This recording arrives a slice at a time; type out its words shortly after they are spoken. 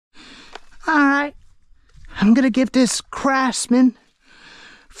Alright, I'm gonna give this Craftsman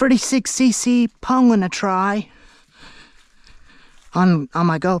 36cc poluan a try on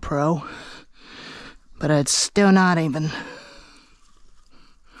my GoPro, but it's still not even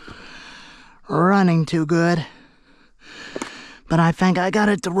running too good. But I think I got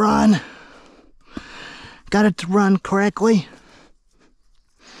it to run. Got it to run correctly.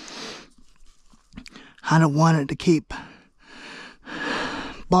 I don't want it to keep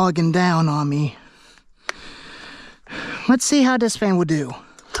bogging down on me. Let's see how this thing will do.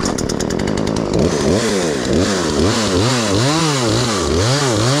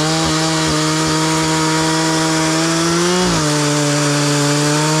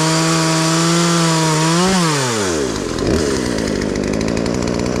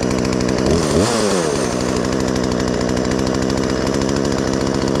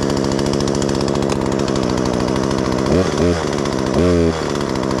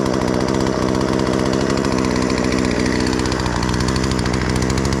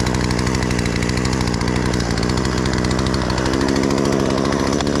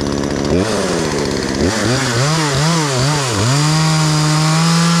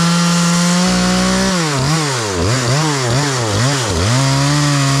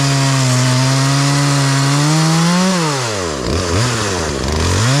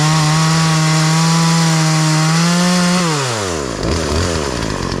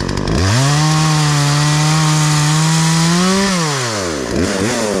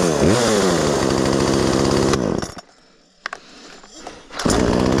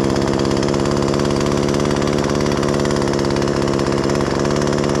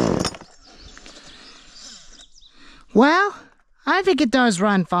 Well, I think it does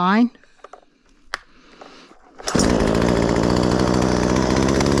run fine.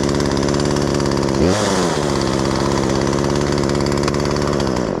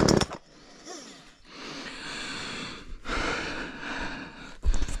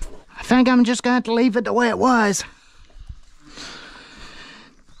 I think I'm just going to have to leave it the way it was.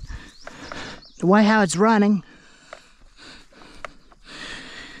 The way how it's running.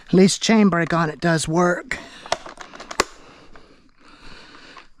 At least chain brake on it does work.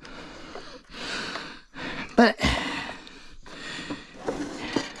 But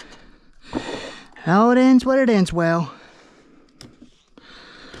oh, it ends what it ends well.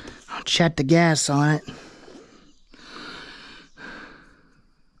 I'll check the gas on it.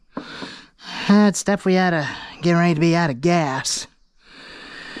 It's definitely getting ready to be out of gas.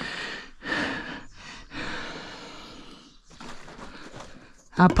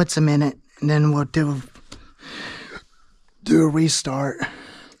 I'll put some in it, and then we'll do a restart.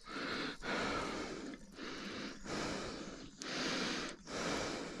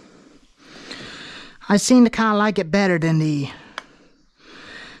 I seem to kind of like it better than the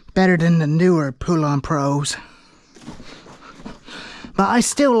newer Poluan Pros. But I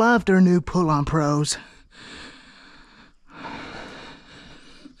still love their new Poluan Pros.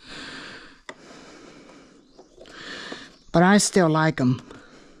 But I still like them.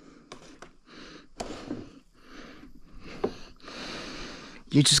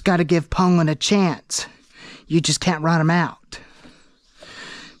 You just got to give poluan a chance. You just can't run them out.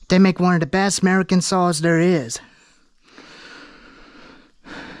 They make one of the best American saws there is.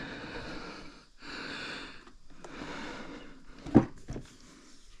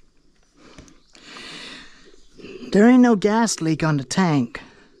 There ain't no gas leak on the tank,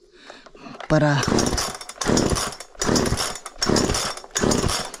 but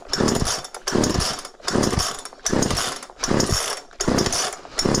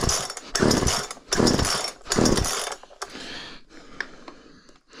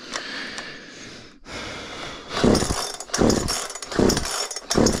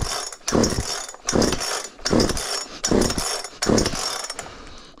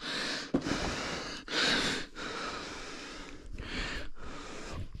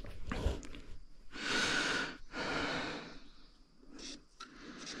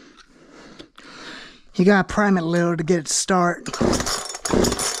you gotta prime it a little to get it to start.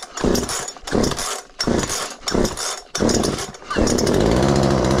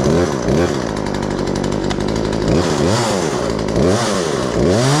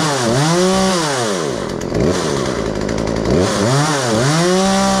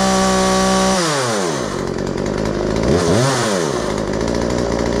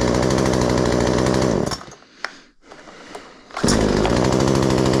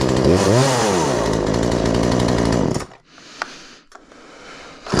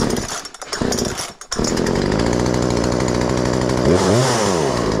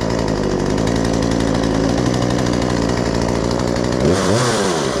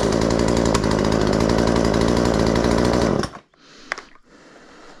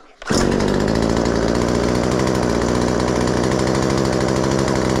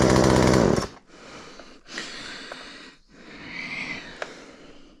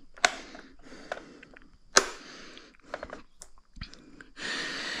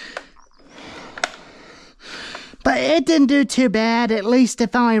 it didn't do too bad. At least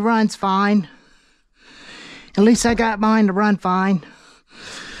it finally runs fine. At least I got mine to run fine.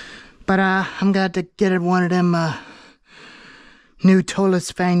 But I'm going to get one of them new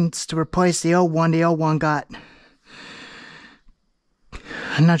toolless fans to replace the old one. The old one got...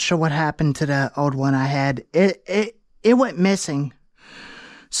 I'm not sure what happened to the old one I had. It went missing.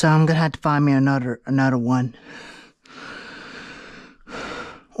 So I'm going to have to find me another one.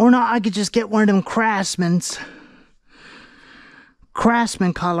 Or not, I could just get one of them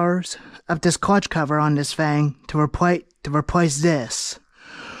craftsman colors of this clutch cover on this thing to replace this.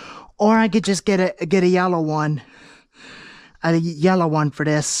 Or I could just get a yellow one. A yellow one for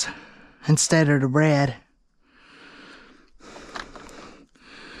this instead of the red.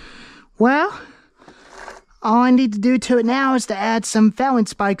 Well, all I need to do to it now is to add some fouling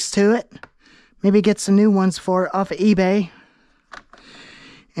spikes to it. Maybe get some new ones for it off of eBay.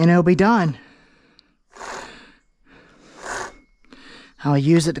 And it'll be done. I'll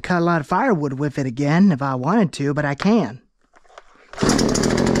use it to cut a lot of firewood with it again if I wanted to, but I can.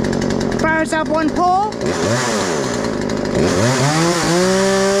 Fires up one pole.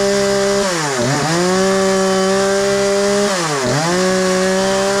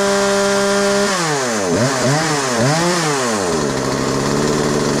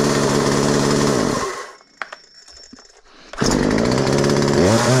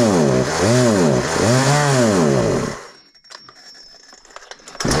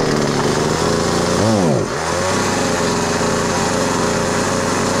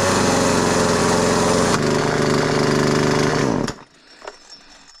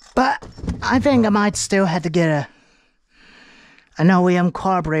 But I think I might still have to get an OEM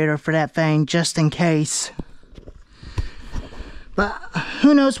carburetor for that thing just in case. But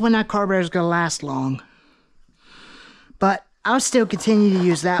who knows when that carburetor is going to last long. But I'll still continue to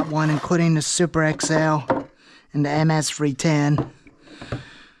use that one, including the Super XL and the MS310.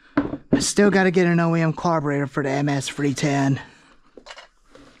 I still got to get an OEM carburetor for the MS310.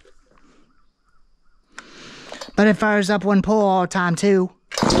 But it fires up one pole all the time too.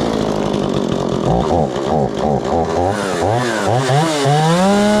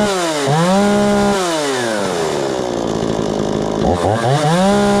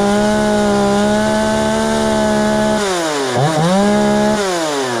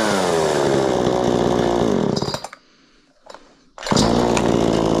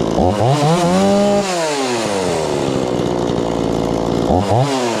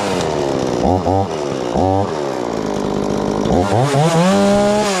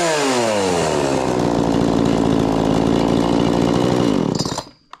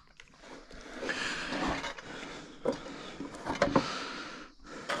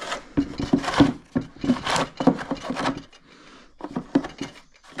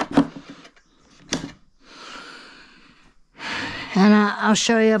 And I'll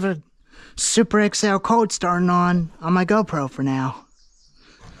show you the Super XL cold starting on my GoPro for now.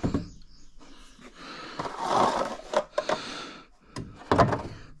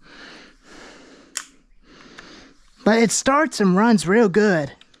 But it starts and runs real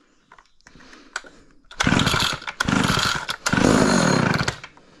good.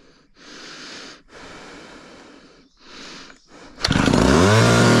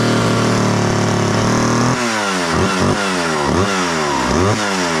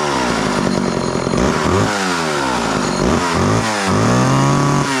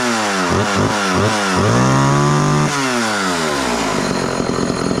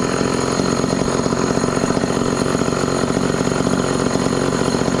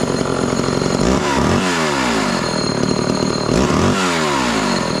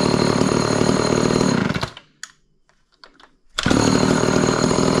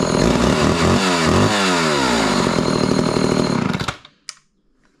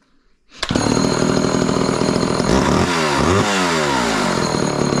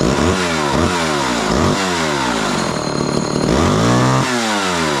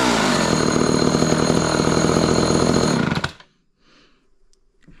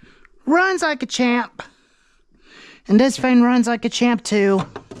 Runs like a champ. And this thing runs like a champ too.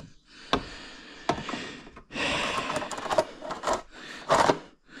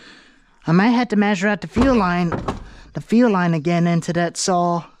 I might have to measure out the fuel line again into that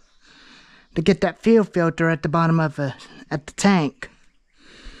saw to get that fuel filter at the bottom of the tank.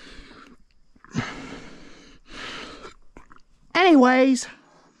 Anyways,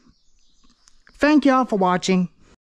 thank y'all for watching.